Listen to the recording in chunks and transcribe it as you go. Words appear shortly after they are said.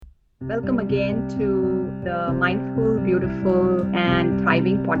Welcome again to the Mindful, Beautiful, and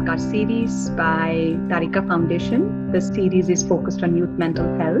Thriving podcast series by Tarika Foundation. This series is focused on youth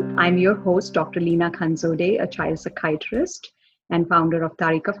mental health. I'm your host, Dr. Leena Khanzode, a child psychiatrist and founder of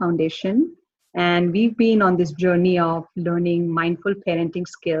Tarika Foundation. And we've been on this journey of learning mindful parenting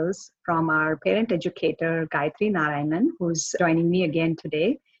skills from our parent educator, Gayatri Narayanan, who's joining me again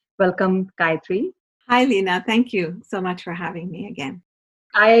today. Welcome, Gayatri. Hi, Lena. Thank you so much for having me again.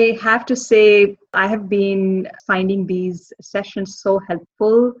 I have to say, I have been finding these sessions so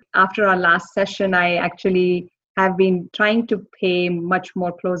helpful. After our last session, I actually have been trying to pay much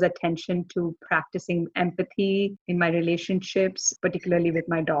more close attention to practicing empathy in my relationships, particularly with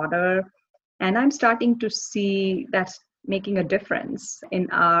my daughter. And I'm starting to see that's making a difference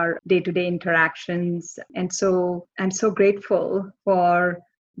in our day-to-day interactions. And so I'm so grateful for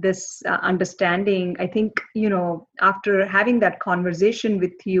this understanding. I think, after having that conversation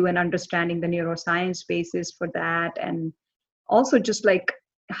with you and understanding the neuroscience basis for that, and also just like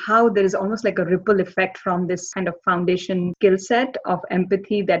how there is almost like a ripple effect from this kind of foundation skill set of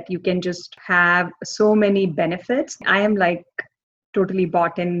empathy, that you can just have so many benefits. I am like totally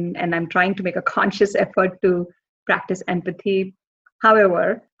bought in, and I'm trying to make a conscious effort to practice empathy.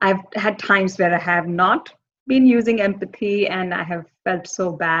 However, I've had times where I have not been using empathy, and I have felt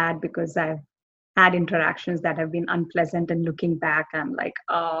so bad because I've had interactions that have been unpleasant. And looking back, I'm like,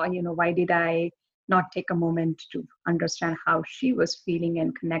 oh, why did I not take a moment to understand how she was feeling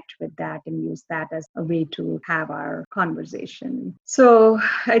and connect with that and use that as a way to have our conversation? So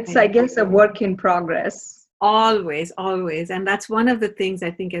it's, I guess, a work in progress. Always, always. And that's one of the things I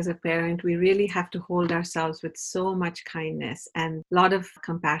think as a parent, we really have to hold ourselves with so much kindness and a lot of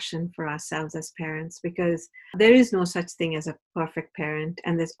compassion for ourselves as parents, because there is no such thing as a perfect parent.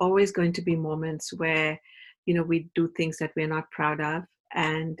 And there's always going to be moments where, we do things that we're not proud of.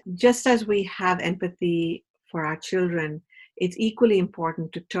 And just as we have empathy for our children, it's equally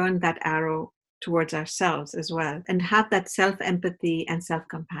important to turn that arrow towards ourselves as well and have that self-empathy and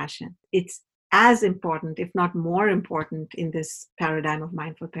self-compassion. It's as important, if not more important, in this paradigm of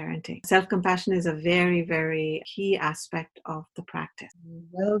mindful parenting. Self-compassion is a very, very key aspect of the practice.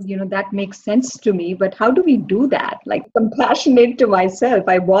 Well, that makes sense to me, but how do we do that? Like, compassionate to myself,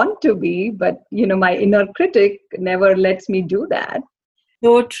 I want to be, but, my inner critic never lets me do that.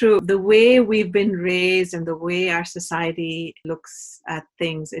 So true. The way we've been raised and the way our society looks at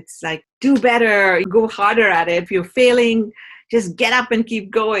things, it's like, do better, go harder at it. If you're failing, just get up and keep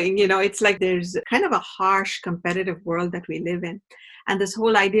going. It's like there's kind of a harsh competitive world that we live in. And this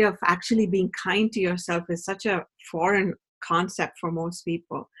whole idea of actually being kind to yourself is such a foreign concept for most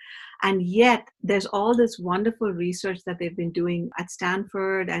people. And yet there's all this wonderful research that they've been doing at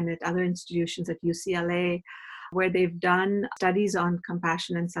Stanford and at other institutions at UCLA, where they've done studies on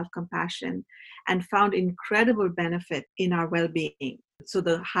compassion and self-compassion and found incredible benefit in our well-being. So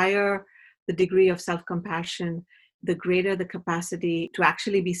the higher the degree of self-compassion, the greater the capacity to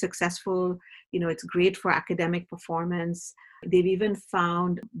actually be successful. It's great for academic performance. They've even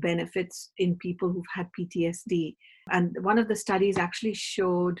found benefits in people who've had PTSD. And one of the studies actually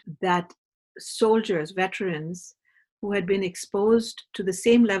showed that soldiers, veterans, who had been exposed to the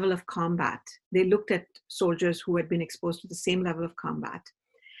same level of combat, they looked at soldiers who had been exposed to the same level of combat,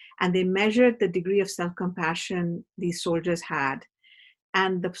 and they measured the degree of self-compassion these soldiers had.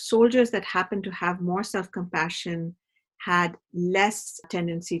 And the soldiers that happened to have more self-compassion had less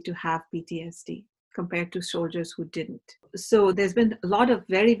tendency to have PTSD compared to soldiers who didn't. So there's been a lot of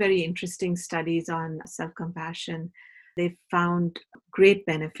very, very interesting studies on self-compassion. They've found great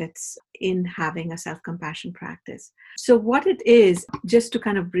benefits in having a self-compassion practice. So what it is, just to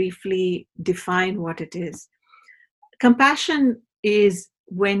kind of briefly define what it is, compassion is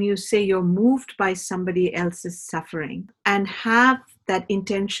when you say you're moved by somebody else's suffering and have that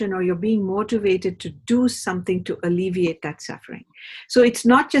intention, or you're being motivated to do something to alleviate that suffering. So it's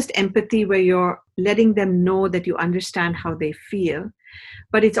not just empathy where you're letting them know that you understand how they feel,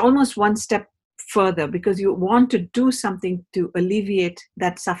 but it's almost one step further, because you want to do something to alleviate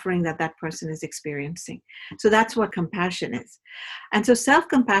that suffering that that person is experiencing. So that's what compassion is. And so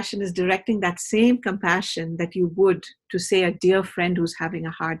self-compassion is directing that same compassion that you would to, say, a dear friend who's having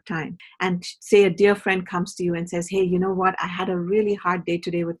a hard time. And say a dear friend comes to you and says, hey, you know what? I had a really hard day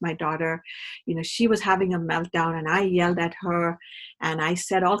today with my daughter. She was having a meltdown and I yelled at her and I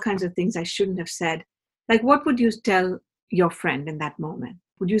said all kinds of things I shouldn't have said. Like, what would you tell your friend in that moment?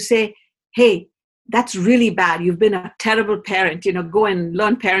 Would you say, hey, that's really bad, you've been a terrible parent, go and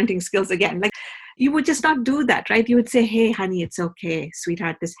learn parenting skills again? Like, you would just not do that, right? You would say, hey, honey, it's okay,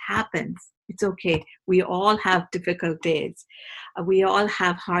 sweetheart, this happens. It's okay. We all have difficult days. We all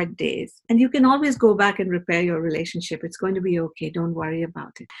have hard days. And you can always go back and repair your relationship. It's going to be okay. Don't worry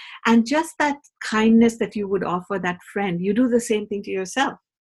about it. And just that kindness that you would offer that friend, you do the same thing to yourself.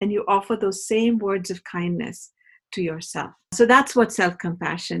 And you offer those same words of kindness to yourself. So that's what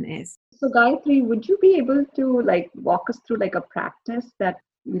self-compassion is. So Gayatri, would you be able to walk us through a practice that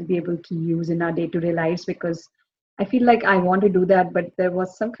we'll be able to use in our day-to-day lives? Because I feel like I want to do that, but there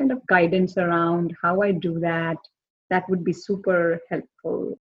was some kind of guidance around how I do that. That would be super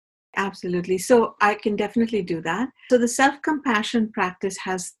helpful. Absolutely. So I can definitely do that. So the self-compassion practice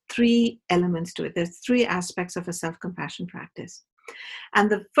has 3 elements to it. There's 3 aspects of a self-compassion practice. And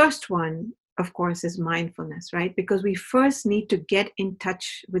the first one, of course, is mindfulness, right? Because we first need to get in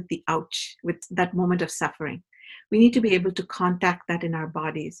touch with the ouch, with that moment of suffering. We need to be able to contact that in our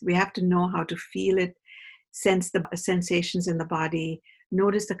bodies. We have to know how to feel it, sense the sensations in the body,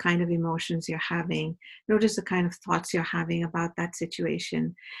 notice the kind of emotions you're having, notice the kind of thoughts you're having about that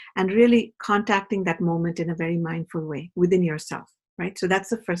situation, and really contacting that moment in a very mindful way within yourself, right? So that's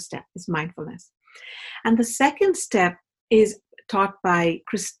the first step, is mindfulness. And the second step is taught by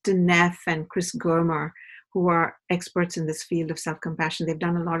Kristin Neff and Chris Germer, who are experts in this field of self-compassion. They've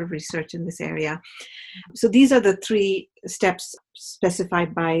done a lot of research in this area. So these are the 3 steps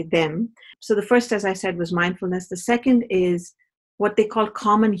specified by them. So the first, as I said, was mindfulness. The second is what they call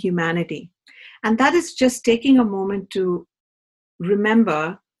common humanity. And that is just taking a moment to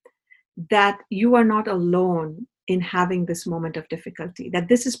remember that you are not alone in having this moment of difficulty, that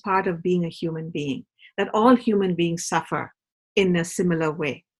this is part of being a human being, that all human beings suffer in a similar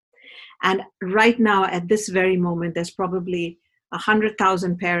way. And right now, at this very moment, there's probably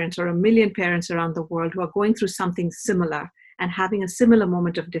 100,000 parents or 1 million parents around the world who are going through something similar and having a similar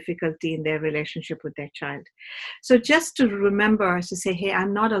moment of difficulty in their relationship with their child. So just to remember, to say, hey,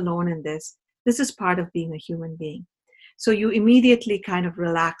 I'm not alone in this. This is part of being a human being. So you immediately kind of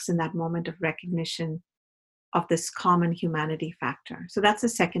relax in that moment of recognition of this common humanity factor. So that's the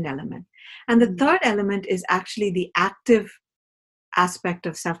second element. And the third element is actually the active aspect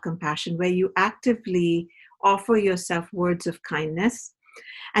of self-compassion, where you actively offer yourself words of kindness.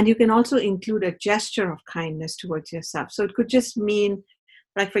 And you can also include a gesture of kindness towards yourself. So it could just mean,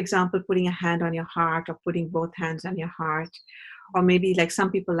 like, for example, putting a hand on your heart or putting both hands on your heart. Or maybe like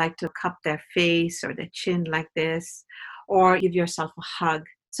some people like to cup their face or their chin like this, or give yourself a hug.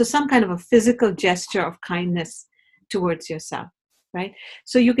 So some kind of a physical gesture of kindness towards yourself, right?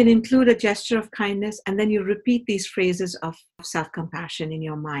 So you can include a gesture of kindness, and then you repeat these phrases of self-compassion in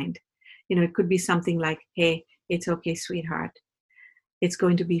your mind. You know, it could be something like, hey, it's okay, sweetheart. It's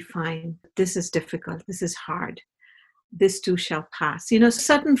going to be fine. This is difficult. This is hard. This too shall pass. You know,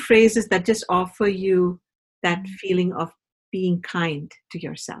 certain phrases that just offer you that feeling of being kind to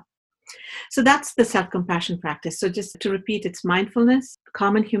yourself. So that's the self-compassion practice. So just to repeat, it's mindfulness,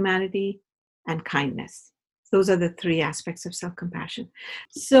 common humanity, and kindness. Those are the 3 aspects of self-compassion.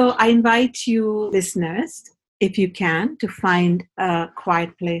 So I invite you, listeners, if you can, to find a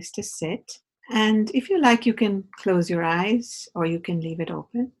quiet place to sit. And if you like, you can close your eyes or you can leave it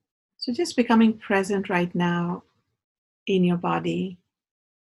open. So just becoming present right now in your body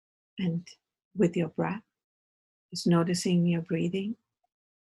and with your breath. Just noticing your breathing.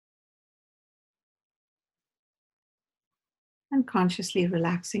 And consciously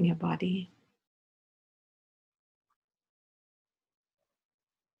relaxing your body.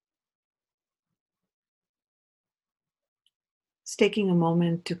 Just taking a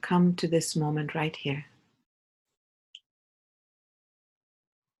moment to come to this moment right here.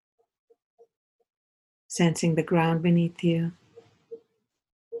 Sensing the ground beneath you.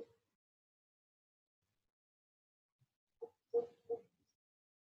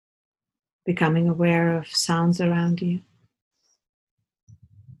 Becoming aware of sounds around you.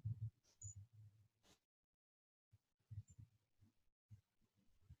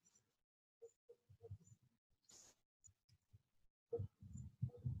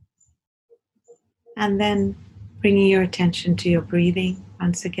 And then bringing your attention to your breathing.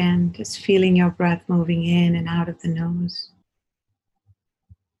 Once again, just feeling your breath moving in and out of the nose.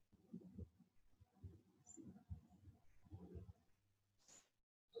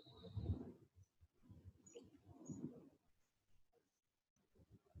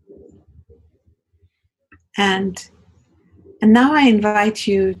 And now I invite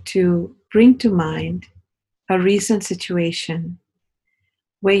you to bring to mind a recent situation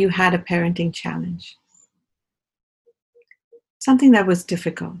where you had a parenting challenge. Something that was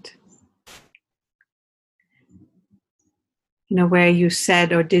difficult. You know, where you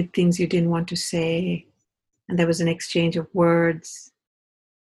said or did things you didn't want to say, and there was an exchange of words.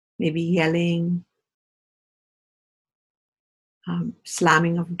 maybe yelling,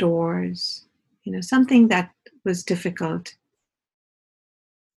 slamming of doors, something that was difficult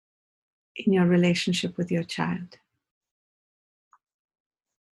in your relationship with your child.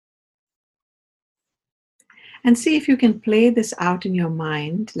 And see if you can play this out in your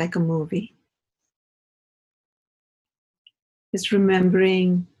mind like a movie. Just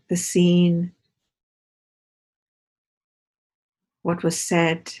remembering the scene, what was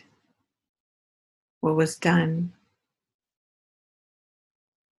said, what was done.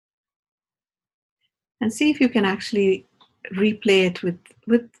 And see if you can actually replay it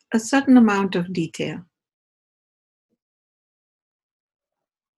with a certain amount of detail.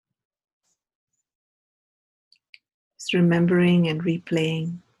 Just remembering and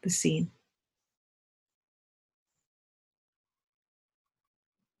replaying the scene.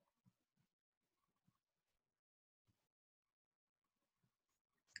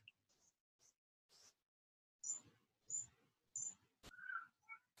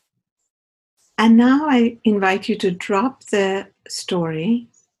 And now I invite you to drop the story.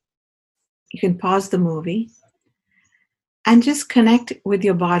 You can pause the movie and just connect with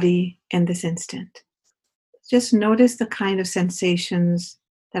your body in this instant. Just notice the kind of sensations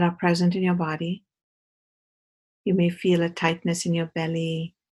that are present in your body. You may feel a tightness in your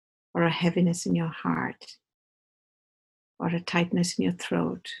belly, or a heaviness in your heart, or a tightness in your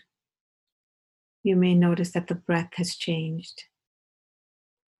throat. You may notice that the breath has changed.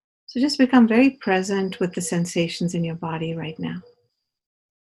 So just become very present with the sensations in your body right now.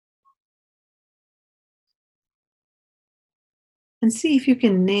 And see if you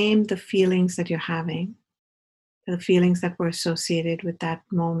can name the feelings that you're having, the feelings that were associated with that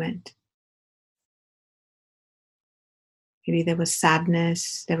moment. Maybe there was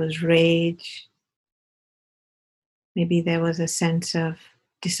sadness, there was rage. Maybe there was a sense of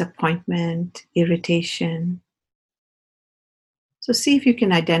disappointment, irritation. So see if you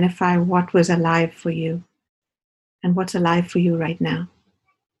can identify what was alive for you and what's alive for you right now.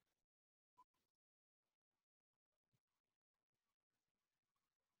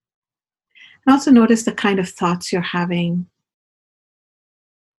 And also notice the kind of thoughts you're having.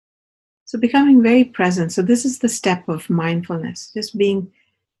 So becoming very present. So this is the step of mindfulness, just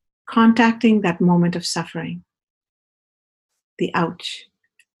contacting that moment of suffering, the ouch.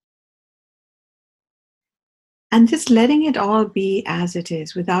 And just letting it all be as it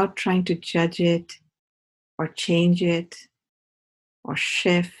is without trying to judge it or change it or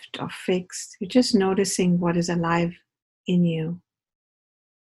shift or fix. You're just noticing what is alive in you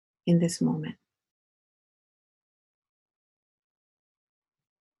in this moment.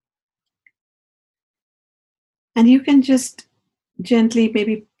 And you can just gently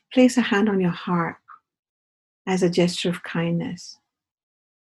maybe place a hand on your heart as a gesture of kindness.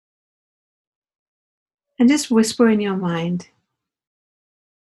 And just whisper in your mind,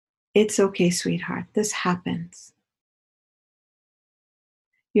 "It's okay, sweetheart. This happens.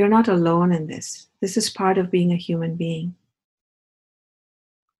 You're not alone in this. This is part of being a human being."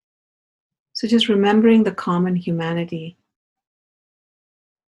 So just remembering the common humanity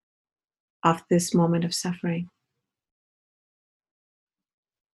of this moment of suffering.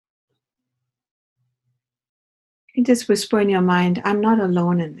 You can just whisper in your mind, "I'm not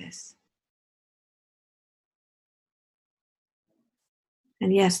alone in this.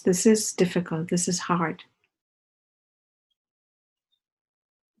 And yes, this is difficult. This is hard.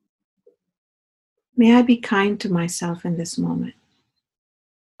 May I be kind to myself in this moment.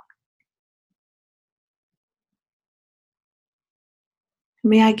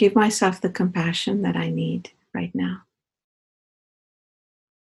 May I give myself the compassion that I need right now."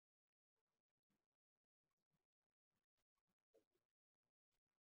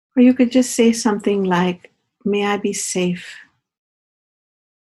 Or you could just say something like, "May I be safe.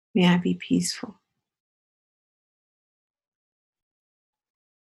 May I be peaceful."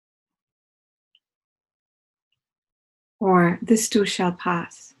 Or, "This too shall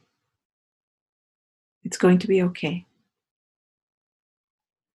pass. It's going to be okay.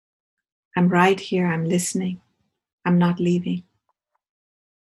 I'm right here. I'm listening. I'm not leaving."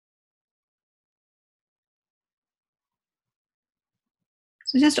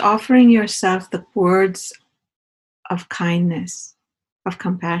 So just offering yourself the words of kindness, of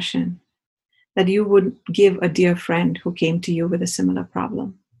compassion, that you would give a dear friend who came to you with a similar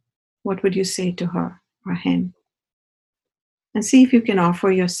problem. What would you say to her or him? And see if you can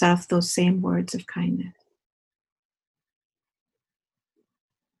offer yourself those same words of kindness.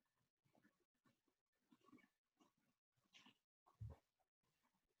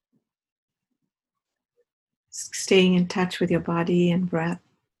 Staying in touch with your body and breath.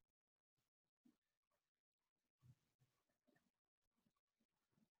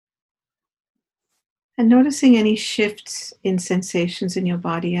 And noticing any shifts in sensations in your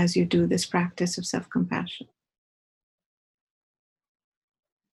body as you do this practice of self-compassion.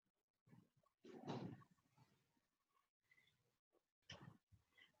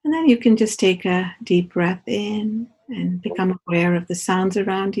 And then you can just take a deep breath in and become aware of the sounds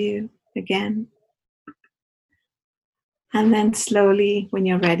around you again. And then slowly, when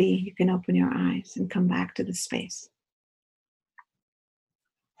you're ready, you can open your eyes and come back to the space.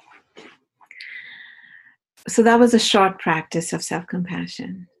 So that was a short practice of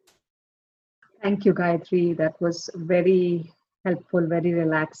self-compassion. Thank you, Gayatri. That was very helpful, very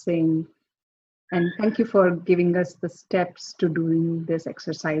relaxing. And thank you for giving us the steps to doing this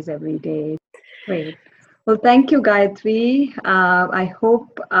exercise every day. Great. Well, thank you, Gayatri. I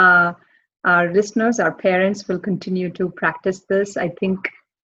hope our listeners, our parents will continue to practice this. I think,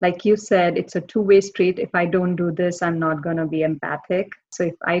 like you said, it's a two-way street. If I don't do this, I'm not going to be empathic. So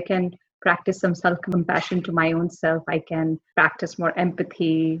if I can practice some self-compassion to my own self, I can practice more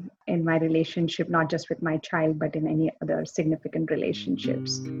empathy in my relationship, not just with my child, but in any other significant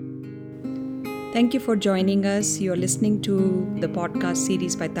relationships. Thank you for joining us. You're listening to the podcast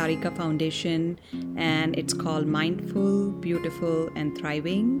series by Tarika Foundation, and it's called Mindful, Beautiful, and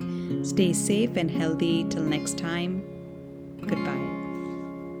Thriving. Stay safe and healthy till next time. Goodbye.